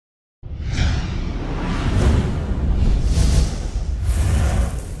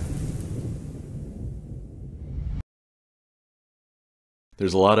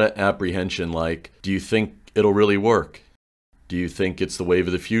There's a lot of apprehension like, do you think it'll really work? Do you think it's the wave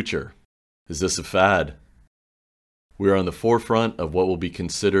of the future? Is this a fad? We are on the forefront of what will be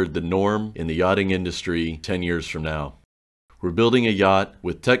considered the norm in the yachting industry 10 years from now. We're building a yacht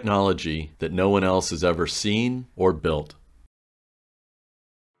with technology that no one else has ever seen or built.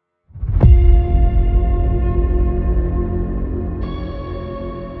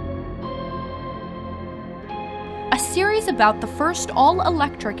 A series about the first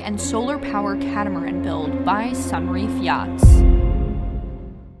all-electric and solar-power catamaran build by Sunreef Yachts.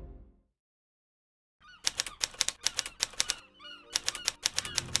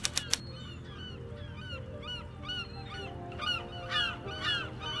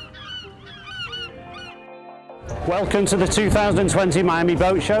 Welcome to the 2020 Miami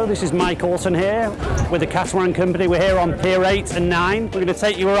Boat Show. This is Mike Alton here with the Catamaran Company. We're here on Pier 8 and 9. We're going to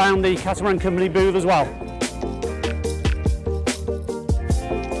take you around the Catamaran Company booth as well.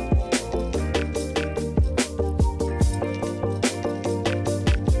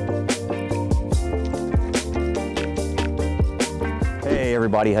 Hey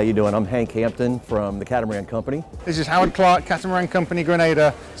everybody, how you doing? I'm Hank Hampton from the Catamaran Company. This is Howard Clark, Catamaran Company,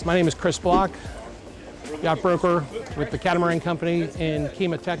 Grenada. My name is Chris Block, yacht broker with the Catamaran Company in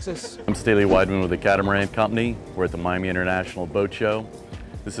Kemah, Texas. I'm Staley Weidman with the Catamaran Company. We're at the Miami International Boat Show.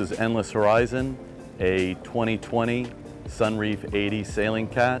 This is Endless Horizon, a 2020 Sunreef 80 sailing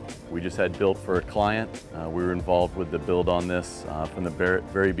cat. We just had built for a client. We were involved with the build on this from the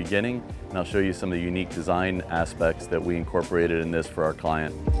very beginning, and I'll show you some of the unique design aspects that we incorporated in this for our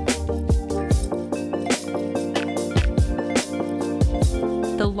client.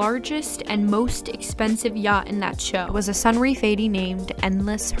 The largest and most expensive yacht in that show was a Sunreef 80 named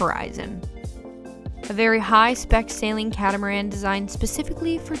Endless Horizon. A very high-spec sailing catamaran designed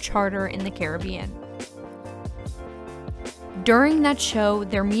specifically for charter in the Caribbean. During that show,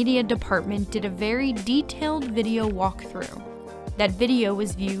 their media department did a very detailed video walkthrough. That video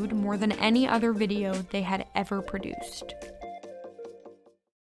was viewed more than any other video they had ever produced.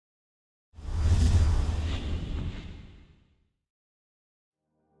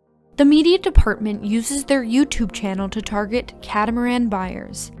 The media department uses their YouTube channel to target catamaran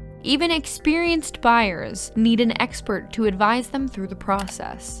buyers. Even experienced buyers need an expert to advise them through the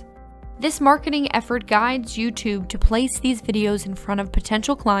process. This marketing effort guides YouTube to place these videos in front of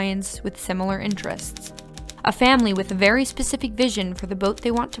potential clients with similar interests. A family with a very specific vision for the boat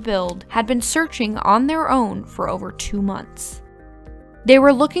they want to build had been searching on their own for over 2 months. They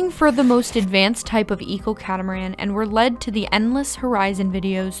were looking for the most advanced type of eco catamaran and were led to the Endless Horizon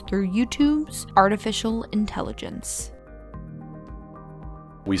videos through YouTube's artificial intelligence.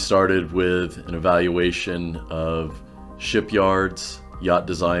 We started with an evaluation of shipyards, yacht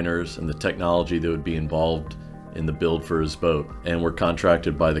designers, and the technology that would be involved in the build for his boat. And we're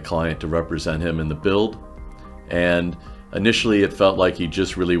contracted by the client to represent him in the build. And initially it felt like he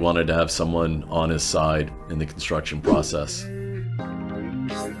just really wanted to have someone on his side in the construction process.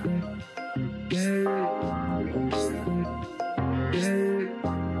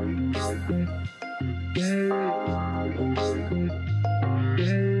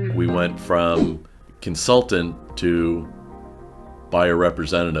 We went from consultant to buyer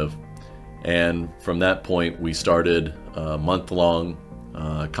representative, and from that point we started month-long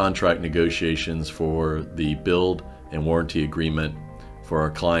contract negotiations for the build and warranty agreement for our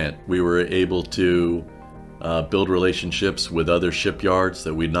client. We were able to build relationships with other shipyards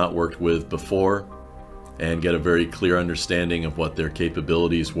that we'd not worked with before and get a very clear understanding of what their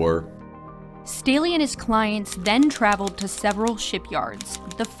capabilities were. Staley and his clients then traveled to several shipyards.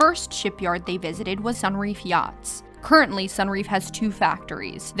 The first shipyard they visited was Sunreef Yachts. Currently, Sunreef has 2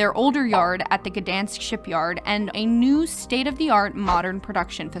 factories, their older yard at the Gdansk shipyard and a new state-of-the-art modern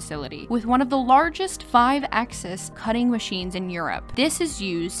production facility with one of the largest 5-axis cutting machines in Europe. This is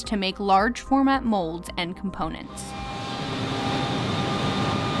used to make large format molds and components.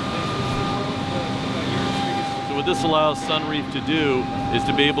 So what this allows Sunreef to do is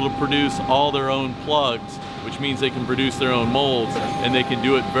to be able to produce all their own plugs, which means they can produce their own molds, and they can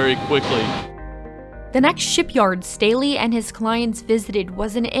do it very quickly. The next shipyard Staley and his clients visited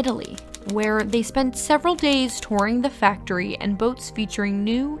was in Italy, where they spent several days touring the factory and boats featuring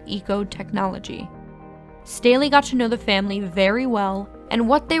new eco technology. Staley got to know the family very well and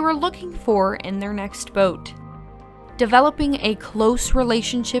what they were looking for in their next boat. Developing a close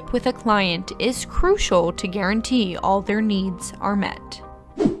relationship with a client is crucial to guarantee all their needs are met.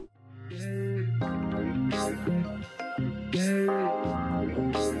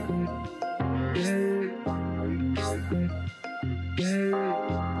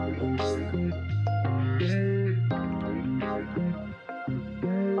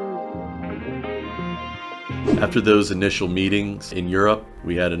 After those initial meetings in Europe,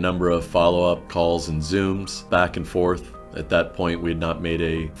 we had a number of follow-up calls and Zooms back and forth. At that point, we had not made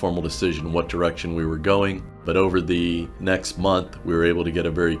a formal decision what direction we were going, but over the next month, we were able to get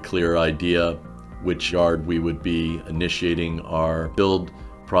a very clear idea which yard we would be initiating our build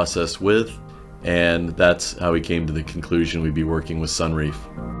process with, and that's how we came to the conclusion we'd be working with Sunreef.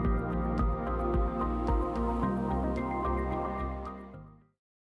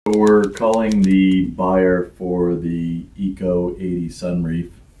 We're calling the buyer for the Eco 80 Sunreef,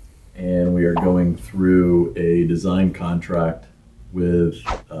 and we are going through a design contract with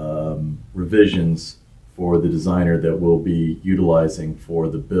revisions for the designer that we'll be utilizing for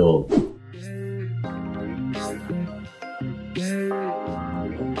the build.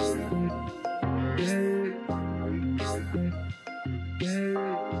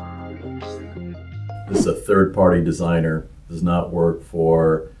 This is a third-party designer, does not work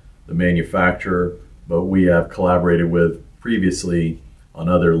for the manufacturer, but we have collaborated with previously on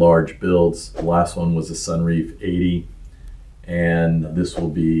other large builds. The last one was a Sunreef 80, and this will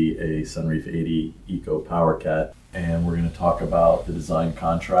be a Sunreef 80 Eco Power Cat. And we're going to talk about the design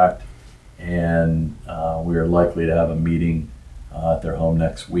contract, and we are likely to have a meeting at their home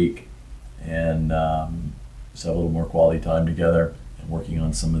next week, and just have a little more quality time together and working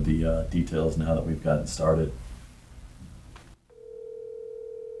on some of the details now that we've gotten started.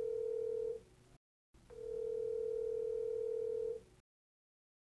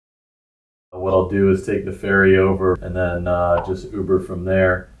 What I'll do is take the ferry over and then just Uber from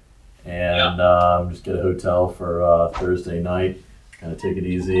there, and just get a hotel for Thursday night, kind of take it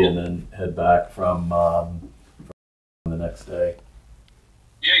easy, and then head back from the next day.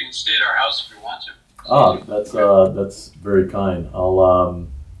 Yeah, you can stay at our house if you want to. That's very kind. I'll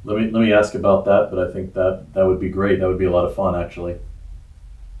let me ask about that, but I think that would be great. That would be a lot of fun, actually.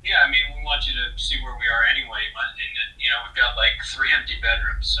 Yeah, I mean, we want you to see where we are anyway. And, you know, we've got like 3 empty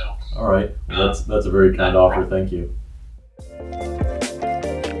bedrooms, so. All right, well, that's a very kind offer. Thank you.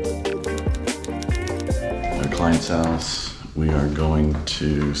 At our client's house, we are going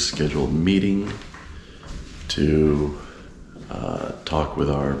to schedule a meeting to talk with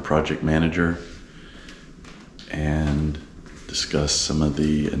our project manager and discuss some of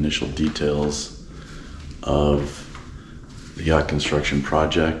the initial details of the yacht construction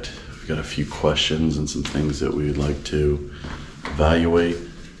project. We've got a few questions and some things that we would like to evaluate,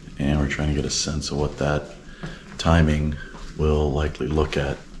 and we're trying to get a sense of what that timing will likely look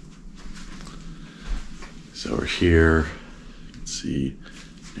at. So we're here, you can see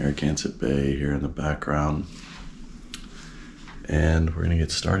Narragansett Bay here in the background, and we're gonna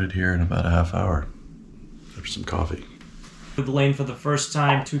get started here in about a half hour after some coffee. With Lane for the first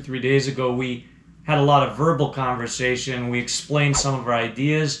time 2-3 days ago, we had a lot of verbal conversation. We explained some of our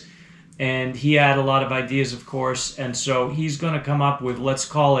ideas, and he had a lot of ideas, of course, and so he's going to come up with, let's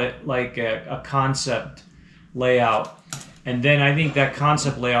call it like a concept layout. And then I think that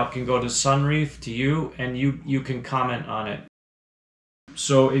concept layout can go to Sunreef, to you, and you can comment on it.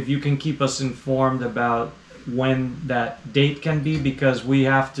 So if you can keep us informed about when that date can be, because we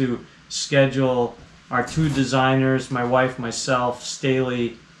have to schedule our 2 designers, my wife, myself,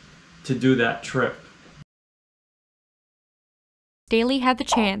 Staley, to do that trip. Staley had the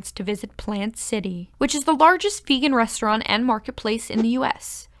chance to visit Plant City, which is the largest vegan restaurant and marketplace in the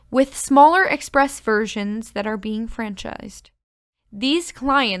US, with smaller express versions that are being franchised. These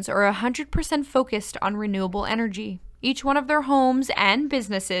clients are 100% focused on renewable energy. Each one of their homes and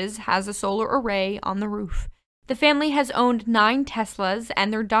businesses has a solar array on the roof. The family has owned 9 Teslas,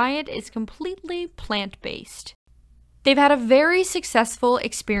 and their diet is completely plant-based. They've had a very successful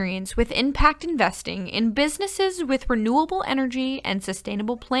experience with impact investing in businesses with renewable energy and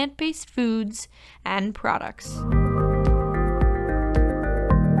sustainable plant-based foods and products.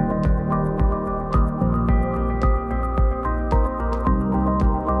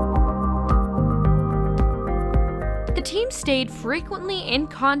 The team stayed frequently in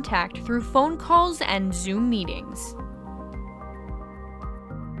contact through phone calls and Zoom meetings.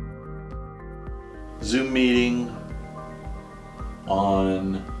 Zoom meeting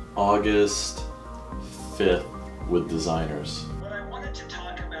on August 5th with designers. What I wanted to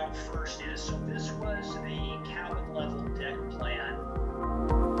talk about first is, so this was the cabin level deck plan.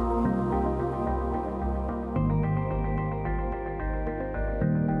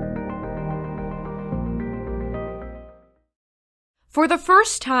 For the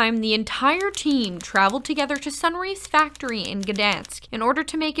first time, the entire team traveled together to Sunreef's factory in Gdansk in order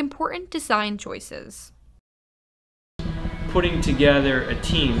to make important design choices. Putting together a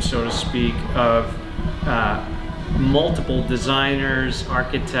team, so to speak, of multiple designers,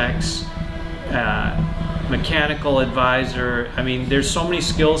 architects, mechanical advisor. I mean, there's so many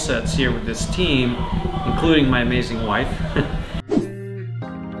skill sets here with this team, including my amazing wife.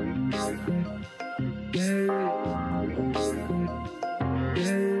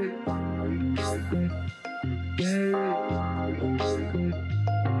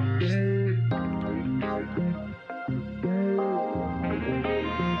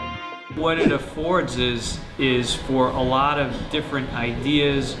 What it affords is for a lot of different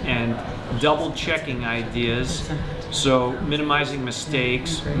ideas and double checking ideas, so minimizing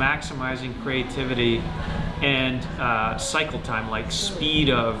mistakes, maximizing creativity, and cycle time, like speed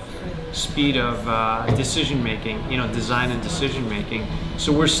of decision making, you know, design and decision making.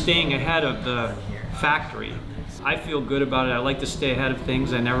 So we're staying ahead of the factory. I feel good about it. I like to stay ahead of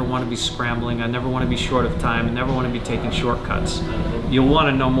things. I never want to be scrambling. I never want to be short of time. I never want to be taking shortcuts. You'll want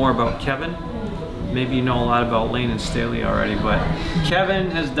to know more about Kevin. Maybe you know a lot about Lane and Staley already, but Kevin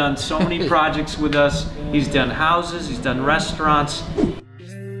has done so many projects with us. He's done houses, he's done restaurants.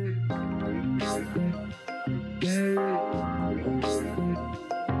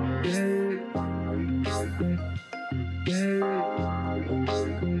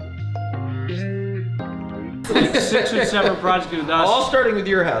 Like 6 or 7 projects with us. All starting with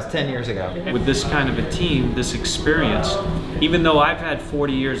your house 10 years ago. With this kind of a team, this experience, even though I've had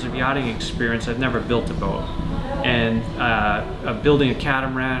 40 years of yachting experience, I've never built a boat. And building a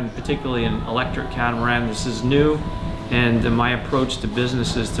catamaran, particularly an electric catamaran, this is new. And my approach to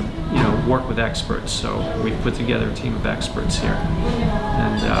business is to, you know, work with experts. So we've put together a team of experts here,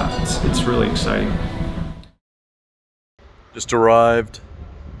 and it's really exciting. Just arrived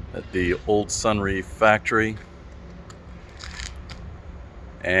at the old Sunreef factory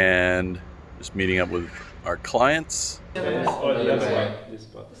and just meeting up with our clients. Oh, the other way.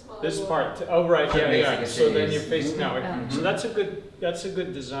 This part. Oh, right. Yeah, yeah. So then you're facing out. So that's a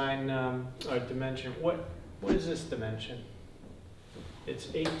good design or dimension. What is this dimension? It's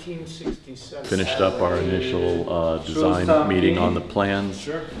 1867. Finished up our initial design meeting on the plans.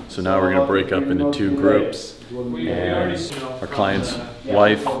 Sure. So now we're going to break up into 2 groups. And our client's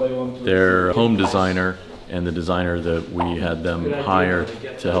wife, their home designer, and the designer that we had them hire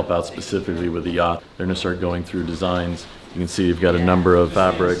to help out specifically with the yacht. They're going to start going through designs. You can see you've got a number of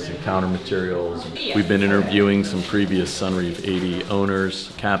fabrics and counter materials. We've been interviewing some previous Sunreef 80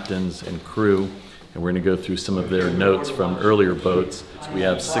 owners, captains, and crew. And we're going to go through some of their notes from earlier boats. So we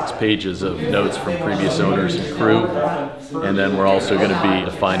have 6 pages of notes from previous owners and crew. And then we're also going to be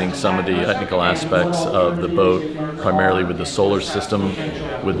defining some of the technical aspects of the boat, primarily with the solar system,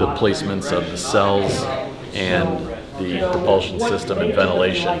 with the placements of the cells, and the propulsion system and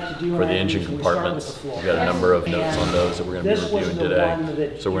ventilation for the engine compartments. We've got a number of notes on those that we're going to be reviewing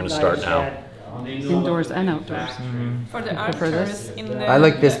today. So we're going to start now. Indoors and outdoors. For the archers in the... I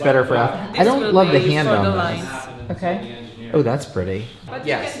like this better for... I don't love the hand on this. Okay. Oh, that's pretty. But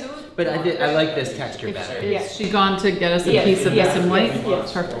yes. But I like this texture better. Yes. She's gone to get us a piece of this in white?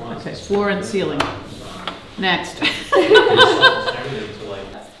 Yes. Perfect. Okay. Floor and ceiling. Next.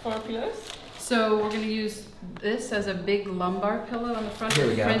 4 pillows. So we're going to use this as a big lumbar pillow on the front, Here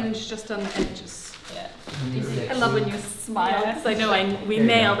we go. fringe just on the edges. Yeah. I love when you smile, because I know we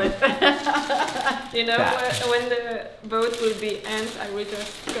nailed it. You know, when the boat will be ends, I will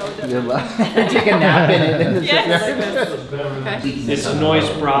just go there. Take a nap in it. Yes. Okay. It's a noise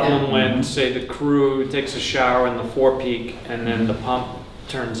problem when, say, the crew takes a shower in the forepeak and then the pump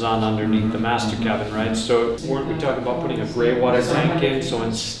turns on underneath the master cabin, right? So weren't we talking about putting a gray water tank in? So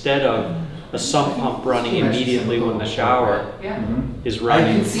instead of a sump pump running immediately when the shower is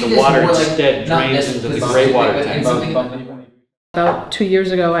running, the water instead drains into the gray water tank. About 2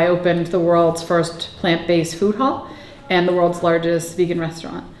 years ago, I opened the world's first plant-based food hall and the world's largest vegan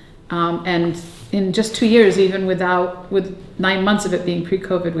restaurant. And in just 2 years, even with 9 months of it being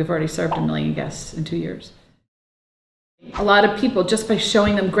pre-COVID, we've already served 1 million guests in 2 years. A lot of people, just by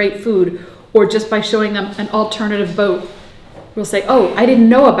showing them great food or just by showing them an alternative boat, will say, oh, I didn't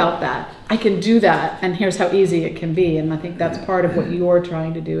know about that. I can do that, and here's how easy it can be. And I think that's part of what you're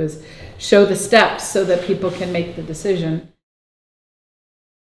trying to do, is show the steps so that people can make the decision.